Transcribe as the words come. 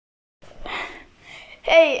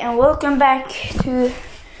Hey, and welcome back to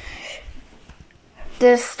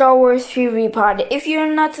the Star Wars Theory Pod. If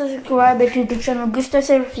you're not subscribed to the channel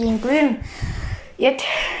Gustav Green yet,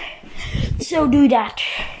 so do that.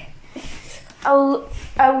 I will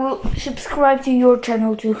subscribe to your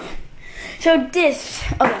channel too. So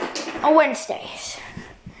on Wednesdays,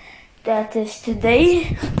 that is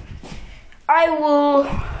today, I will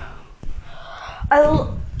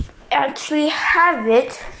actually have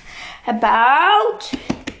it about.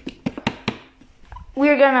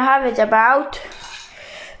 We're gonna have it about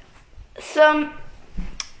something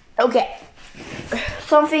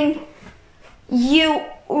you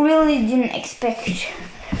really didn't expect,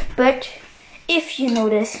 but if you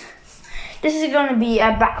notice, this is gonna be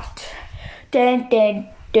about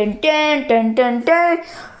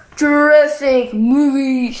Jurassic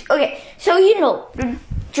movies. Okay, so the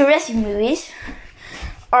Jurassic movies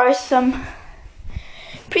are some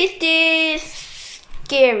pretty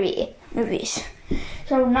scary movies.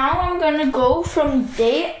 So now I'm gonna go from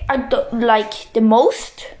I don't like the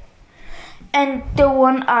most and the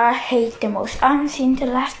one I hate the most. I haven't seen the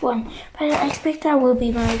last one, but I expect that will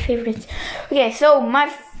be my favorite. Okay, so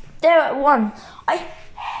the one I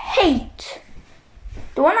hate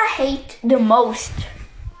the most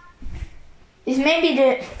is maybe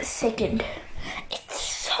the second. It's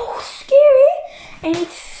so scary and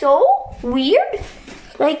it's so weird.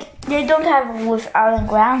 Like, they don't have with Alan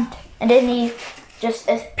Grant, and then he just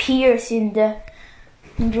appears in the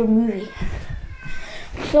movie.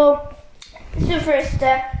 So the first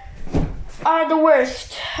the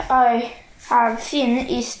worst I have seen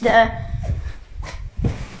is the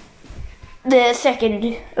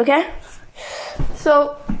second. Okay,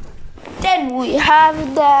 so then we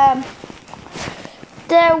have the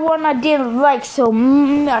one I didn't like so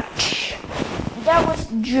much. That was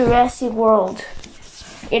Jurassic World.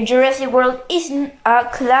 Yeah, Jurassic World isn't a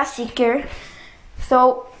classicer,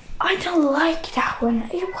 so I don't like that one.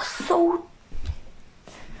 It was so,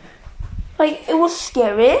 it was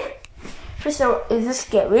scary. First of all, it was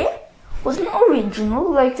scary. It wasn't original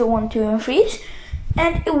like the 1, 2, and 3s,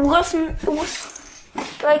 and it was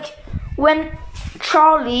like when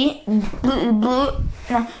Charlie,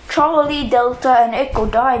 Delta, and Echo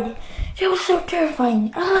died. It was so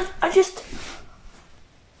terrifying. I just.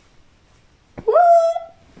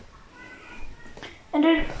 And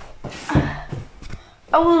then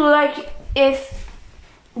I would like if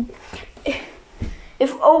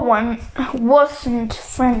Owen wasn't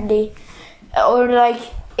friendly, or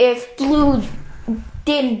if Blue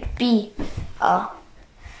didn't be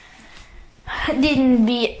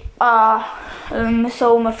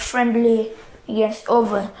so much friendly against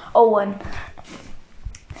Owen.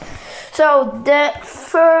 So the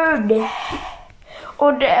third,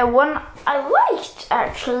 or the one I liked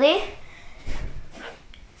actually,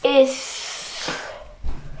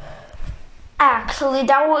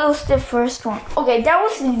 that was the first one. Okay, that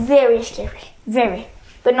was very scary,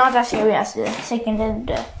 but not as scary as the second and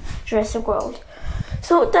the Jurassic World.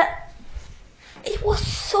 So it was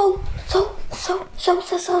so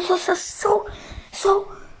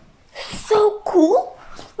cool.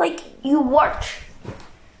 Like, you watch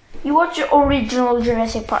the original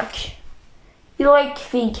Jurassic Park, you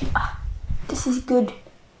think, this is good,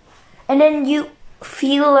 and then you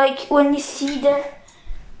feel like when you see the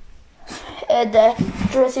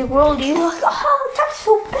Jurassic World, you're like, that's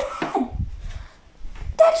so bad.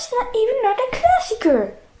 That's not a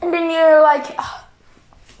classicer. And then you're like,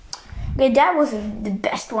 okay, that was the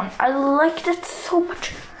best one. I liked it so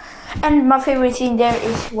much. And my favorite scene there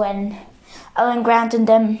is when Alan Grant and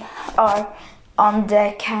them are on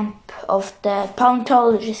the camp of the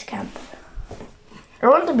paleontologist camp. I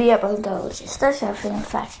want to be a paleontologist. That's a fun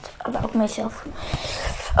fact about myself.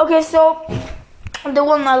 Okay, so the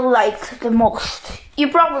one I liked the most, you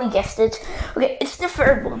probably guessed it. Okay, it's the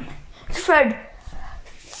third one. The third,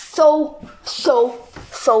 so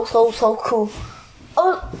cool.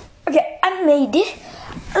 Oh, okay, I made it.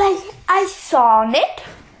 I saw it.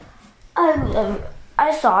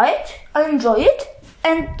 I saw it. I enjoyed it,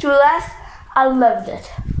 and to last, I loved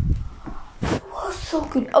it. It was so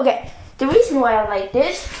good. Okay. The reason why I like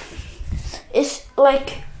this is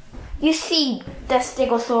you see the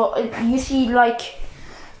stegosaurus, you see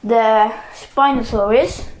the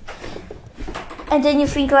Spinosaurus, and then you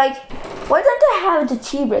think why don't they have the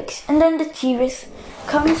T-Rex? And then the T-Rex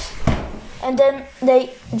comes, and then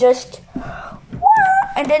they just,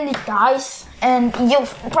 and then it dies, and you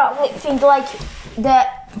probably think the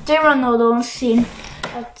Pteranodon scene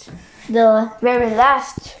at the very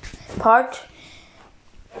last part.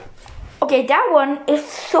 Okay, that one is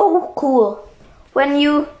so cool. When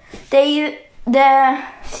they the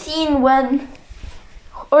scene when,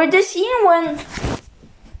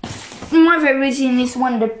 my favorite scene is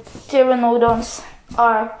when the pteranodons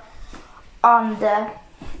are on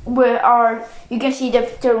you can see the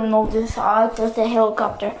pteranodons out of the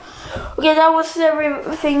helicopter. Okay, that was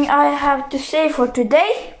everything I have to say for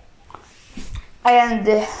today. And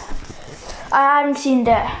I haven't seen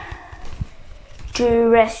the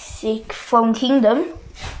Jurassic Fallen Kingdom.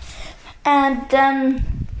 And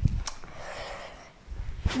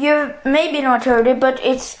you maybe not heard it, but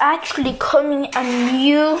it's actually coming a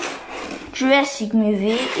new Jurassic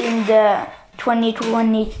movie in the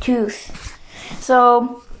 2022.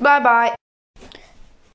 So, bye bye.